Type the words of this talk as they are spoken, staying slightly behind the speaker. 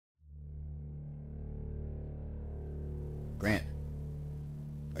Grant,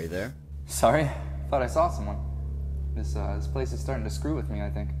 are you there? Sorry, thought I saw someone. This place is starting to screw with me, I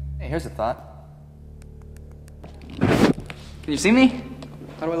think. Hey, here's a thought. Can you see me?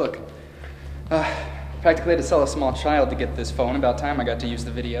 How do I look? Practically had to sell a small child to get this phone. About time I got to use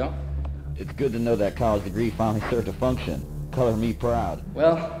the video. It's good to know that college degree finally served a function. Color me proud.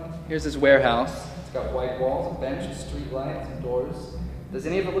 Well, here's this warehouse. It's got white walls, a bench, a street light, some doors. Does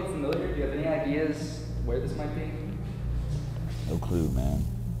any of it look familiar? Do you have any ideas where this might be? No clue, man.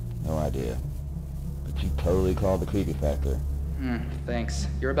 No idea. But you totally called the creepy factor. Thanks.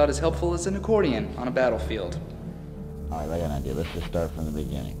 You're about as helpful as an accordion on a battlefield. Alright, I got an idea. Let's just start from the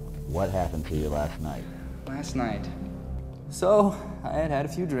beginning. What happened to you last night? Last night. So, I had had a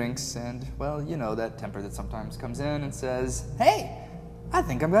few drinks, and, well, you know that temper that sometimes comes in and says, "Hey, I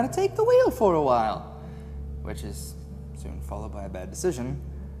think I'm gonna take the wheel for a while." Which is soon followed by a bad decision.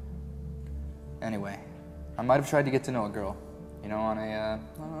 Anyway, I might have tried to get to know a girl, you know, on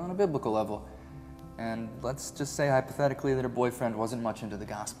a biblical level. And let's just say hypothetically that her boyfriend wasn't much into the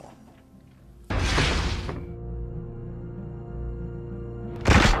gospel.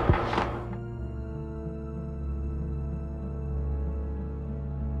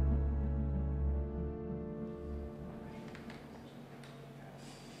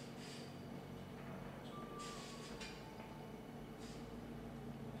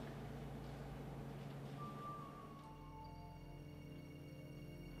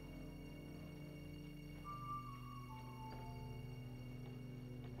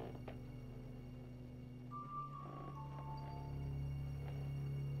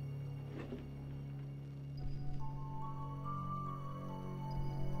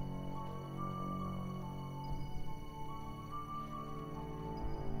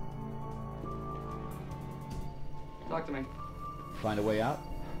 Talk to me. Find a way out?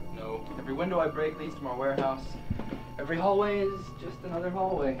 No. Every window I break leads to our warehouse. Every hallway is just another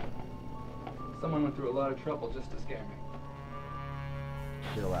hallway. Someone went through a lot of trouble just to scare me.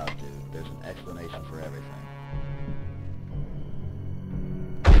 Chill out, dude. There's an explanation for everything.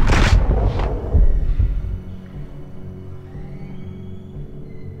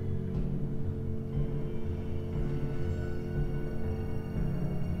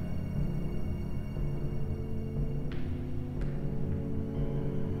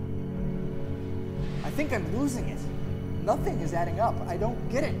 I think I'm losing it. Nothing is adding up. I don't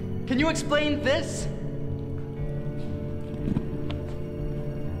get it. Can you explain this?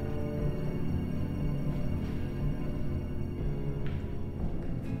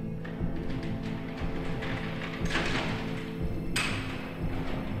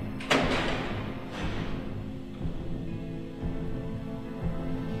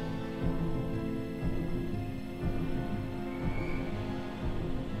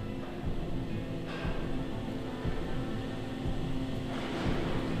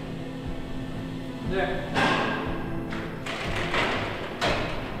 There.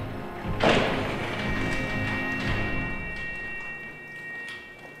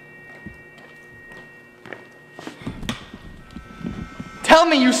 Tell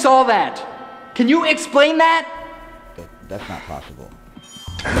me you saw that! Can you explain that? That's not possible.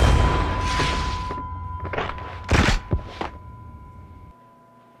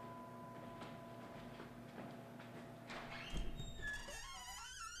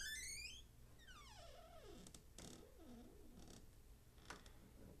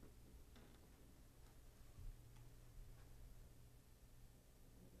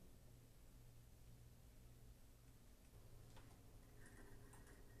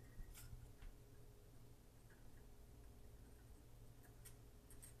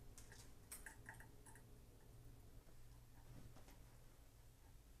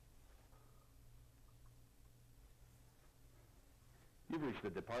 You've reached the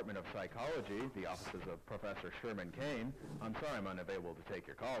Department of Psychology, the offices of Professor Sherman Kane. I'm sorry I'm unavailable to take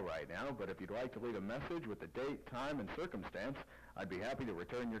your call right now, but if you'd like to leave a message with the date, time, and circumstance, I'd be happy to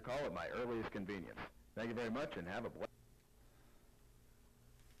return your call at my earliest convenience. Thank you very much, and have a blessed...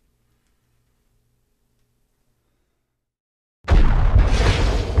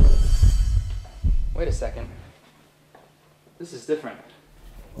 Wait a second. This is different.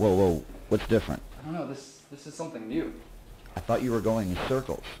 Whoa, what's different? I don't know, this is something new. I thought you were going in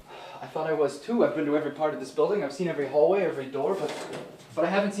circles. I thought I was too. I've been to every part of this building. I've seen every hallway, every door, but I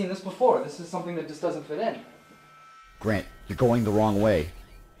haven't seen this before. This is something that just doesn't fit in. Grant, you're going the wrong way.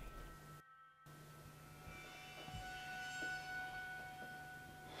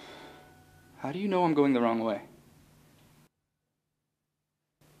 How do you know I'm going the wrong way?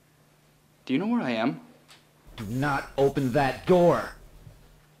 Do you know where I am? Do not open that door!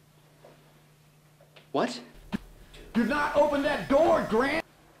 What? Do not open that door, Grant!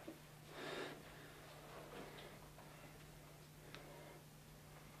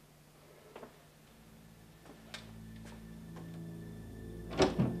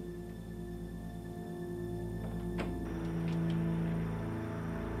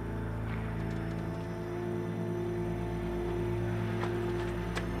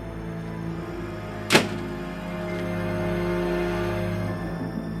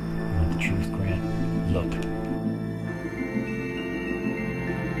 Truth, Grant. Look.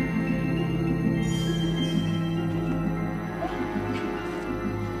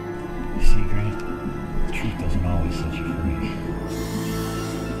 You see, Grant, the truth doesn't always set you free.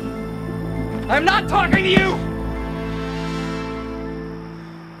 I'm not talking to you!